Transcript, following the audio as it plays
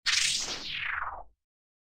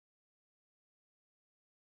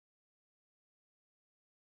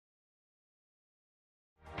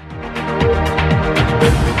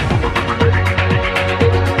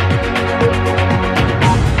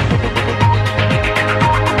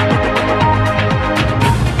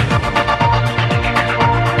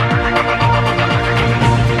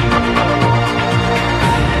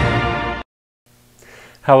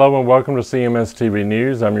Hello and welcome to CMSTV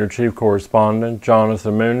News. I'm your Chief Correspondent,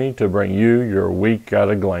 Jonathan Mooney, to bring you your week at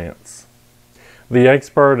a glance. The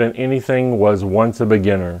expert in anything was once a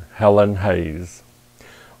beginner, Helen Hayes.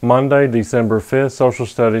 Monday, December 5th, Social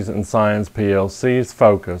Studies and Science PLC's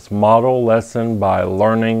focus, Model Lesson by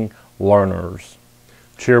Learning Learners.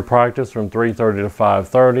 Cheer practice from 3:30 to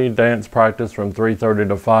 5:30, dance practice from 3:30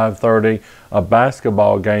 to 5:30, a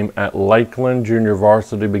basketball game at Lakeland Junior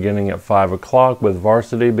Varsity beginning at 5 o'clock with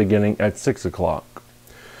varsity beginning at 6 o'clock.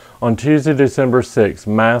 On Tuesday, December 6th,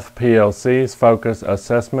 Math PLC's focus,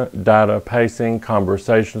 assessment, data, pacing,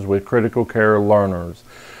 conversations with critical care learners.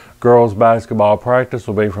 Girls basketball practice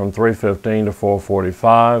will be from 3:15 to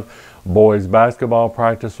 4:45. Boys basketball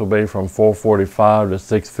practice will be from 4:45 to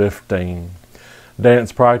 6:15.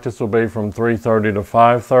 Dance practice will be from 3:30 to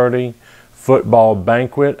 5:30. Football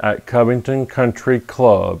banquet at Covington Country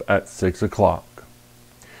Club at 6 o'clock.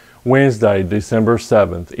 Wednesday, December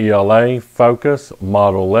 7th, ELA Focus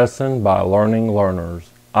Model Lesson by Learning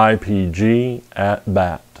Learners, IPG at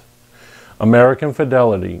BAT. American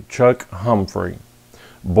Fidelity, Chuck Humphrey.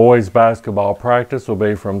 Boys basketball practice will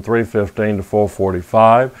be from 3:15 to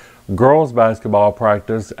 4:45. Girls basketball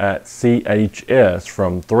practice at CHS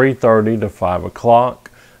from 3:30 to 5 o'clock.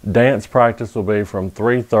 Dance practice will be from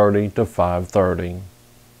 3:30 to 5:30.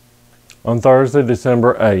 On Thursday,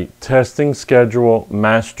 December 8th, Testing Schedule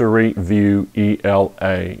Mastery View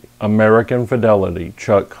ELA. American Fidelity,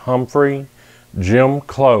 Chuck Humphrey. Gym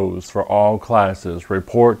closed for all classes.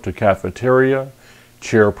 Report to cafeteria.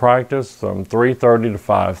 Cheer practice from 3:30 to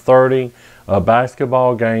 5:30. A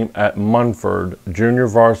basketball game at Munford Junior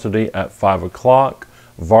Varsity at 5 o'clock.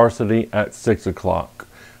 Varsity at 6 o'clock.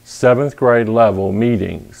 7th grade level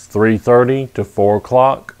meetings 3:30 to 4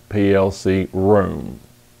 o'clock. PLC room.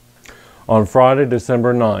 On Friday,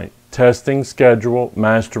 December 9th, Testing Schedule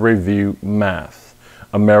Mastery View Math.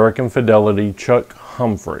 American Fidelity, Chuck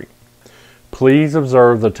Humphrey. Please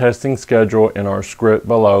observe the testing schedule in our script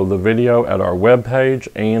below the video at our webpage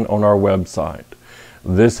and on our website.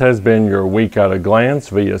 This has been your Week at a Glance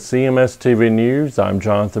via CMSTV News. I'm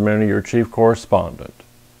Jonathan Mooney, your Chief Correspondent.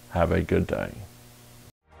 Have a good day.